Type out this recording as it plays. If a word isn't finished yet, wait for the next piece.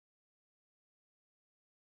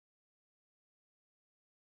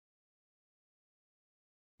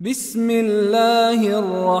بسم الله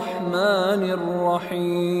الرحمن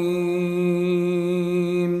الرحيم.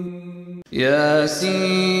 ياسين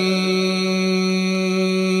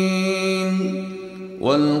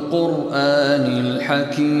والقرآن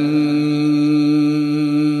الحكيم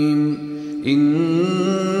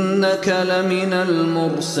إنك لمن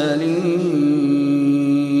المرسلين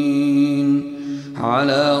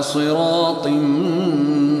على صراط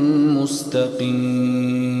مستقيم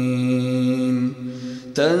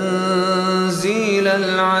تنزيل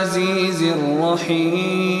العزيز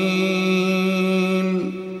الرحيم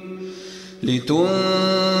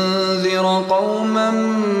لتنذر قوما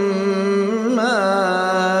ما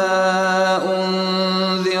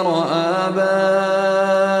أنذر آباؤهم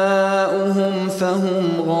فهم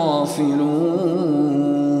غافلون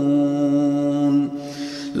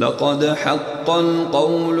لقد حق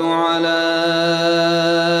القول على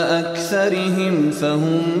أكثرهم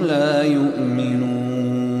فهم لا يؤمنون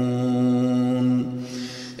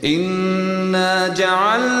إنا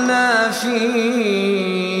جعلنا في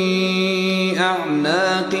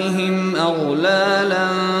أعناقهم أغلالا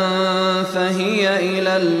فهي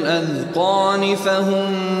إلى الأذقان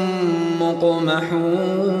فهم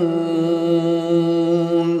مقمحون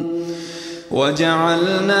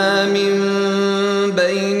وجعلنا من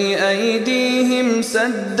بين أيديهم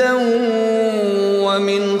سدا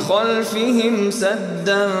ومن خلفهم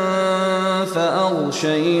سدا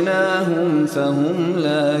فأغشيناهم فهم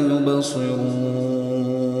لا يبصرون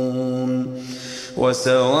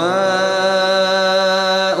وسواء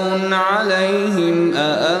عليهم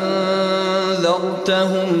أأنذرتهم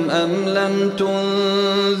أم لم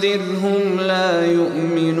تنذرهم لا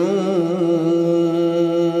يؤمنون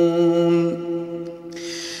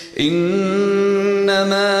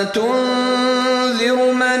إنما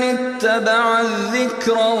تنذر من اتبع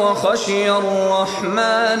الذكر وخشي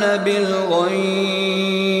الرحمن بالغيب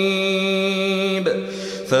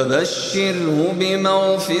فبشره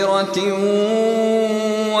بمغفرة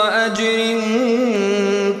وأجر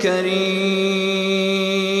كريم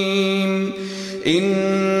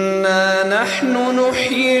إنا نحن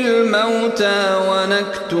نحيي الموتى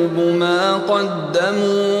ونكتب ما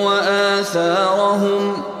قدموا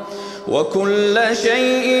وآثارهم وكل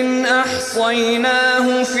شيء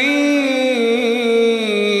أحصيناه في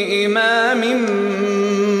إمام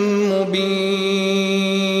مبين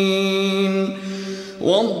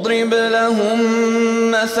واضرب لهم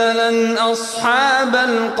مثلا أصحاب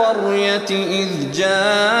القرية إذ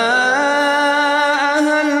جاءها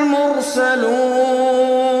المرسلون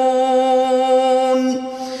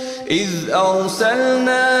إذ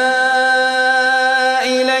أرسلنا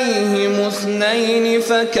اثنين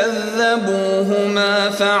فكذبوهما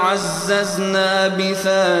فعززنا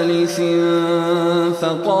بثالث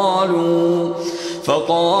فقالوا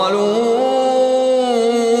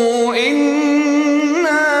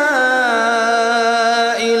إنا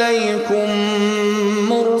إليكم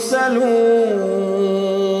مرسلون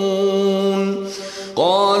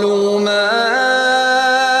قالوا ما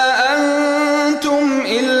أنتم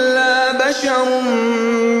إلا بشر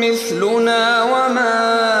مثلنا وما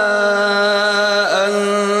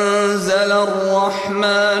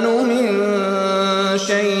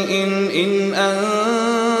إن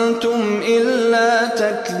أنتم إلا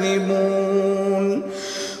تكذبون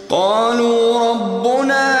قالوا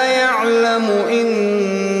ربنا يعلم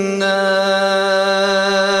إنا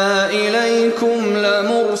إليكم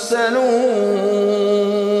لمرسلون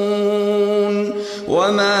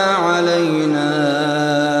وما علينا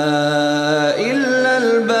إلا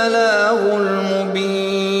البلاغ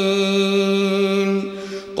المبين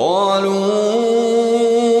قالوا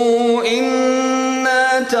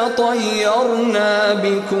تطيرنا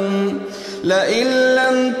بكم لئن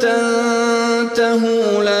لم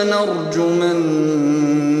تنتهوا لنرجمنكم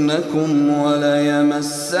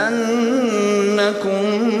وليمسنكم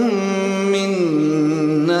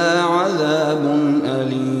منا عذاب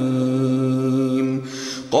أليم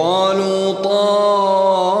قالوا طائركم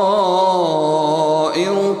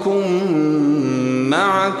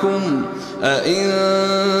معكم أئن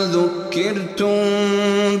ذكرتم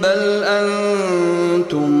بل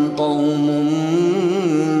أنتم قوم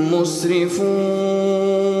مسرفون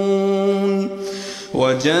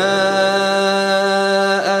وجاء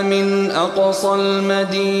من أقصى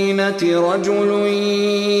المدينة رجل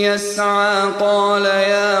يسعى قال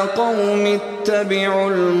يا قوم اتبعوا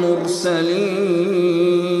المرسلين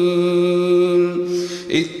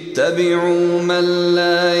اتبعوا من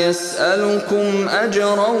لا يسألكم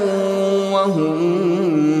أجرا وهم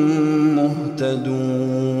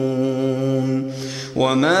مهتدون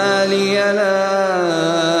وما لي لا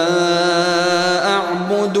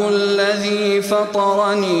أعبد الذي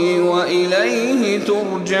فطرني وإليه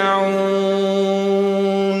ترجعون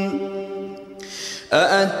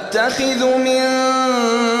أأتخذ من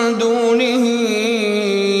دونه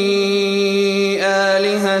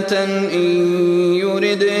آلهة إن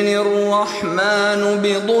يردني الرحمن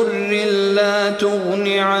بضر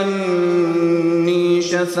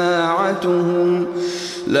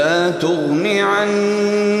لا تغن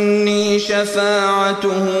عني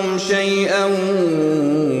شفاعتهم شيئا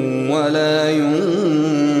ولا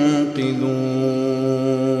ينقذون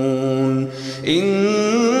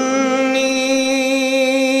إني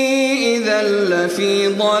إذا لفي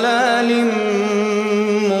ضلال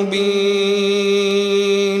مبين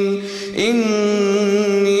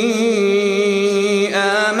إني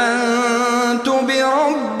آمنت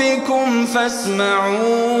بربكم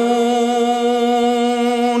فاسمعون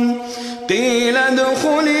قيل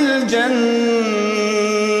ادخل الجنة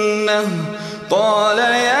قال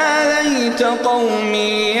يا ليت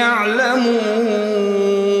قومي يعلمون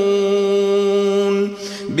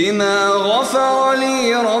بما غفر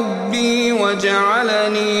لي ربي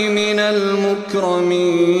وجعلني من المكرمين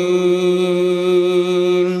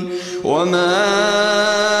وما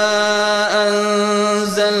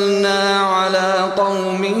أنزلنا على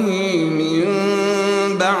قومه من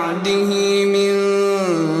بعده من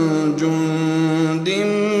جند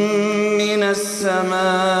من السماء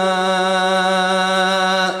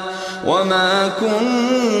وما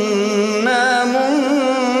كنا منزلين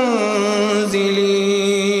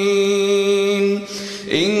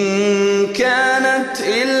إن كانت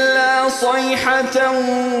إلا صيحة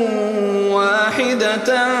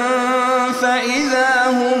واحدة فإذا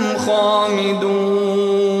هم خامدون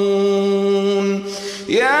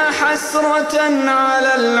يا حسرة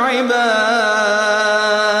على العباد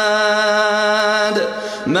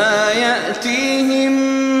ما يأتيهم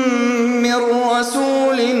من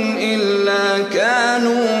رسول إلا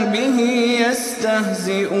كانوا به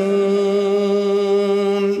يستهزئون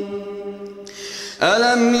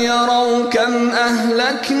ألم يروا كم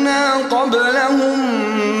أهلكنا قبلهم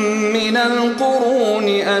من القرون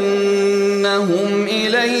أنهم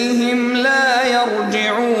إليهم لا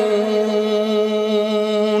يرجعون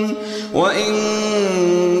وإن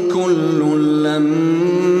كل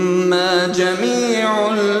لما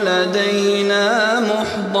جميع لدينا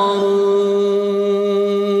محضرون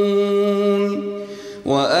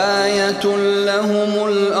وآية لهم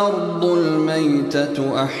الأرض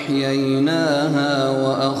الميتة أحييناها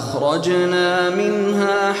وأخرجنا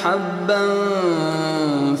منها حبا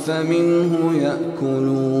فمنه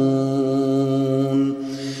يأكلون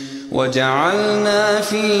وجعلنا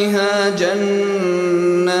فيها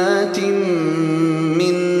جنات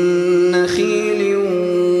من نخيل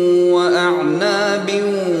وأعناب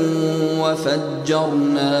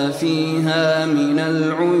وفجرنا فيها من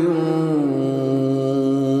العيون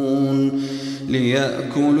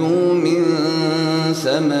ليأكلوا من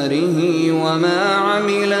ثمره وما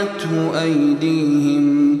عملته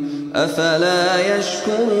أيديهم أفلا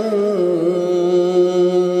يشكرون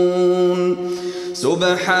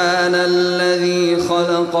سبحان الذي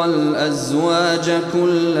خلق الأزواج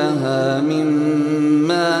كلها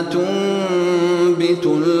مما تنبت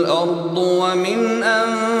الأرض ومن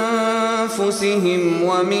أنفسهم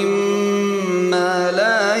ومما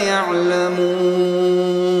لا يعلمون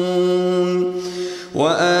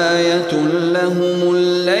وآية لهم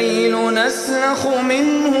الليل نسلخ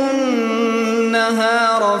منه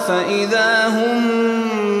النهار فإذا هم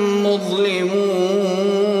مظلمون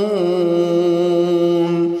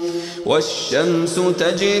والشمس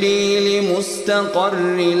تجري لمستقر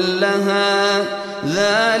لها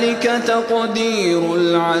ذلك تقدير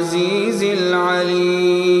العزيز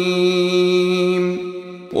العليم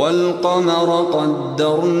والقمر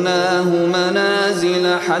قدرناه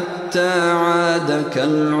منازل حتى عاد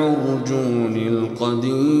كالعرجون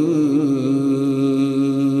القديم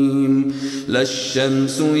لا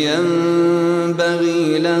الشمس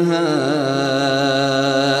ينبغي لها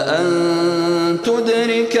أن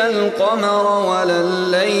تدرك القمر ولا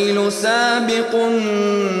الليل سابق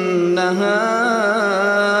النهار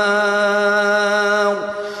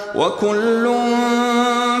وكل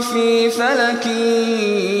في فلك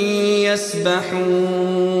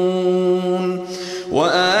يسبحون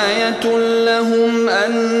وآية لهم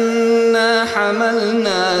أنا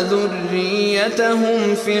حملنا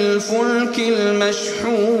ذريتهم في الفلك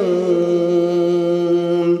المشحون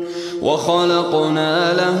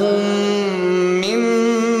وخلقنا لهم من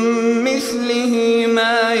مثله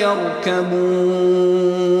ما يركبون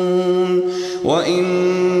وإن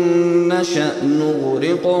نشأ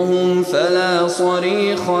نغرقهم فلا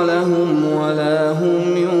صريخ لهم ولا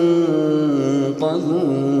هم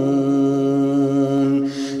ينقذون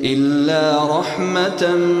إلا رحمة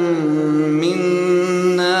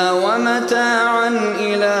منا ومتاعا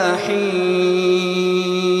إلى حين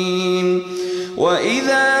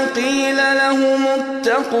وإذا قيل لهم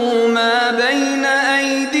اتقوا ما بين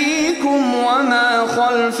أيديكم وما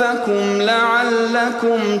خلفكم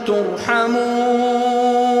لعلكم ترحمون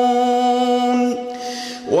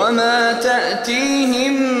وما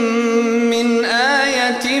تأتيهم من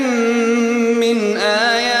آية من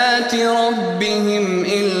آيات ربهم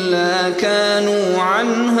إلا كانوا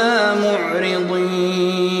عنها معرضين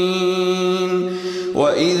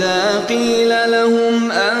وإذا قيل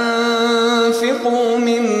لهم أنفقوا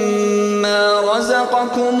مما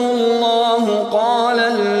رزقكم الله قال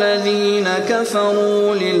الذين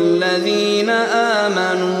كفروا للذين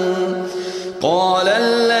آمنوا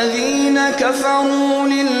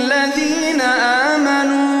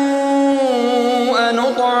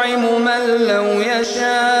أنطعم من لو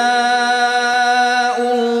يشاء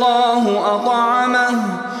الله أطعمه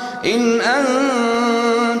إن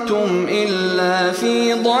أنتم إلا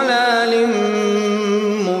في ضلال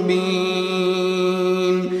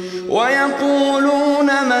مبين ويقولون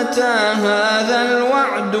متى هذا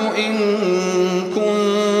الوعد إن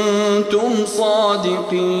كنتم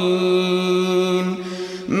صادقين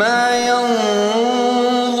ما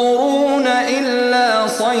ينظرون إلا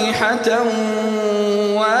صيحة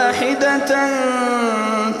واحدة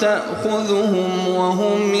تأخذهم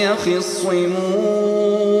وهم يخصمون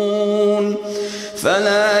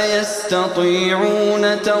فلا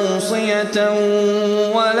يستطيعون توصية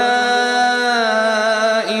ولا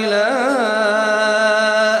إلى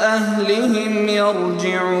أهلهم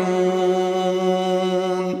يرجعون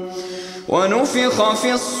ونفخ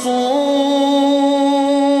في الصور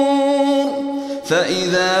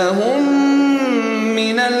فإذا هم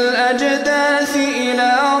من الأجداث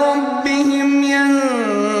إلى ربهم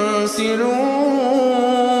ينسلون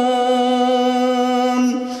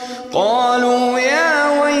قالوا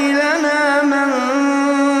يا ويلنا من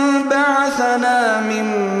بعثنا من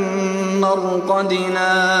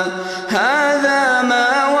مرقدنا هذا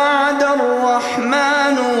ما وعد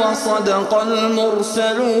الرحمن وصدق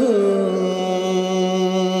المرسلون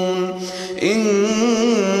إن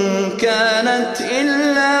كانت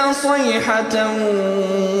إلا صيحة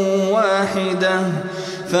واحدة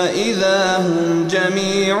فإذا هم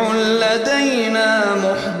جميع لدينا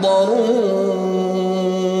محضرون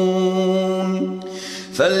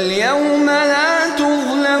فاليوم لا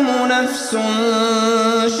تظلم نفس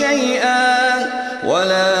شيئا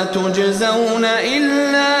ولا تجزون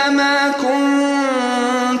إلا ما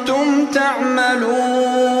كنتم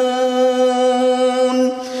تعملون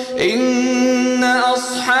إن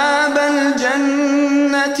أصحاب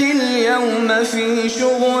الجنة اليوم في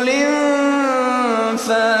شغل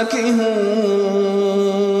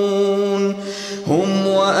فاكهون هم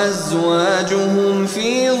وأزواجهم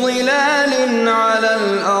في ظلال على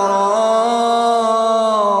الأرائك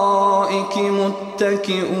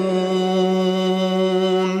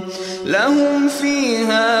متكئون لهم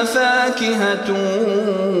فيها فاكهة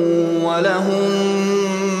ولهم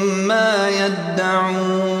ما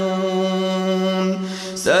يدعون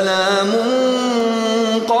سلام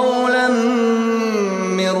قولا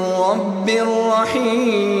من رب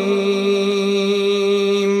رحيم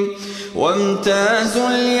وامتازوا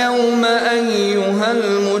اليوم أيها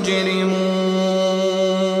المجرمون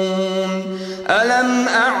ألم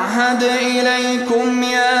أعهد إليكم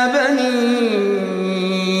يا بني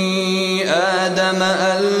آدم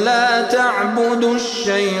ألا تعبدوا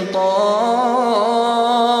الشيطان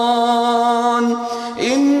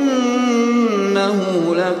إنه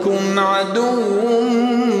لكم عدو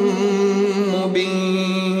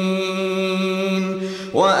مبين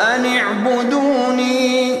وأن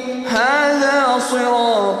اعبدوني هذا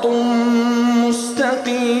صراط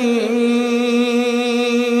مستقيم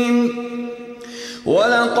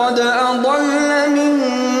ولقد أضل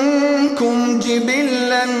منكم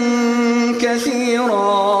جبلا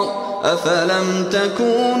كثيرا أفلم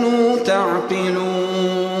تكونوا تعقلون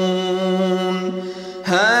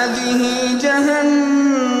هذه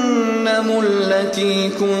جهنم التي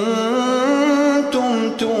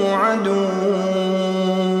كنتم توعدون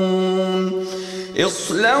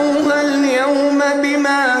اصلوها اليوم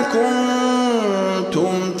بما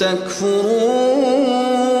كنتم تكفرون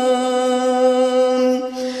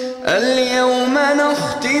اليوم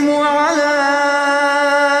نختم على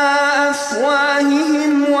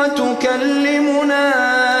أفواههم وتكلمنا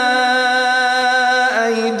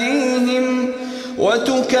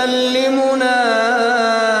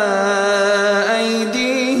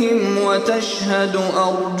أيديهم وتشهد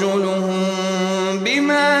أرجلهم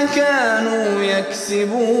بما كانوا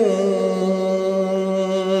يكسبون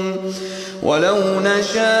ولو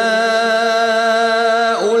نشاء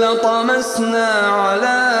لطمسنا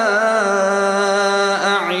على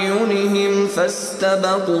أعينهم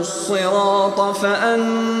فاستبقوا الصراط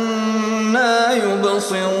فأنى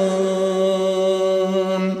يبصرون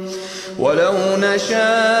ولو نشاء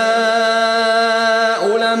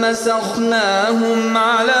لمسخناهم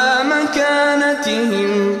على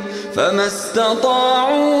مكانتهم فما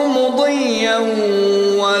استطاعوا مضيا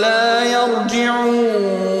ولا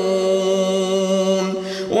يرجعون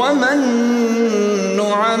ومن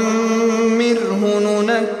نعمره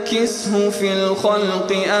ننكسه في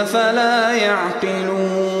الخلق أفلا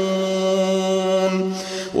يعقلون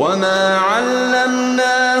وما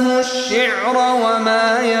علمناه الشعر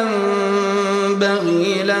وما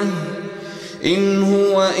ينبغي له إن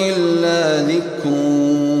هو إلا ذكر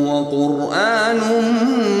وقرآن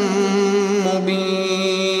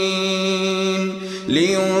مبين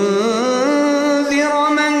لينذر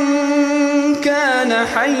من كان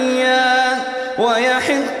حيا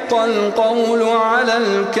ويحق القول على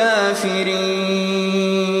الكافرين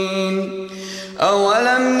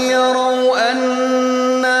أولم يروا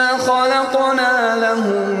أنا خلقنا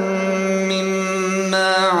لهم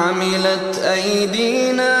مما عملت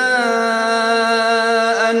أيدينا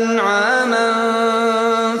أنعاما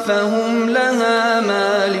فهم لها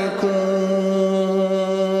مالكون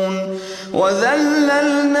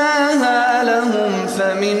وذللناها لهم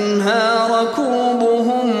فمنها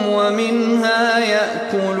ركوبهم ومنها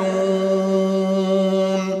يأكلون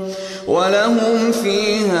ولهم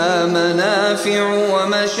فيها منافع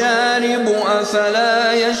ومشارب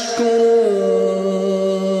أفلا يشكرون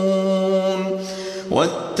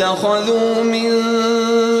واتخذوا من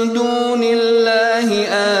دون الله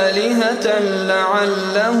آلهة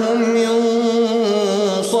لعلهم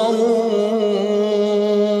ينصرون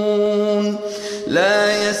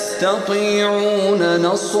لا يستطيعون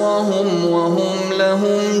نصرهم وهم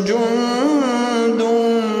لهم جند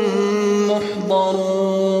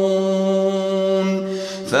محضرون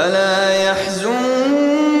فلا يحزنك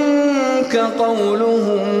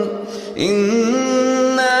قولهم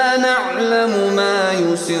إنا نعلم ما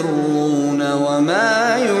يسرون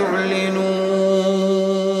وما يعلنون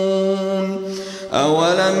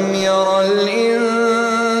أولم ير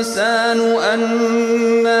الإنسان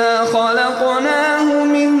أنا خلقناه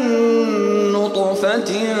من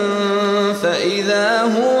نطفة فإذا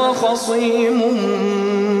هو خصيم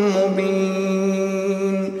مبين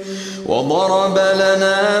وضرب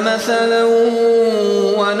لنا مثلا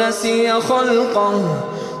ونسي خلقه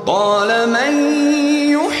قال من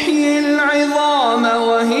يحيي العظام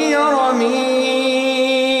وهي رميم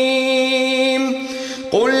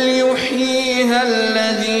قل يحييها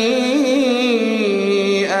الذي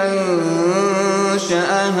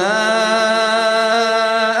أنشأها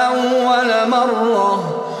أول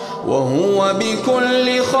مرة وهو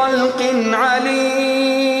بكل خلق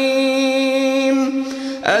عليم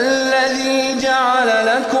الذي جعل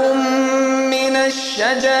لكم من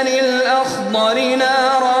الشجر الأخضر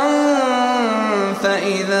نارا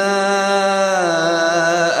فإذا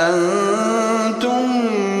أنتم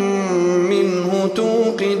منه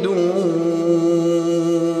توقدون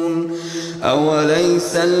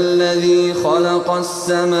أوليس الذي خلق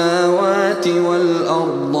السماوات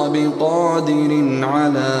والأرض بقادر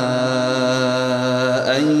على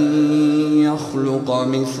أن يخلق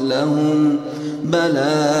مثلهم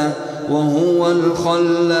بلى وهو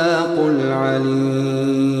الخلاق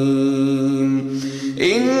العليم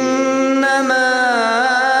إنما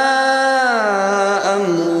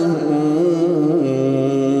أمره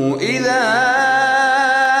إذا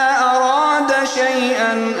أراد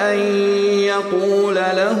شيئا أن يقول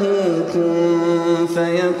له كن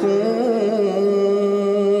فيكون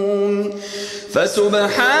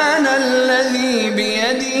فسبحان الذي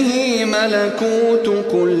بيده ملكوت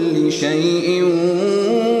كل شيء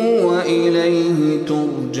وإليه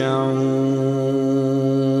ترجعون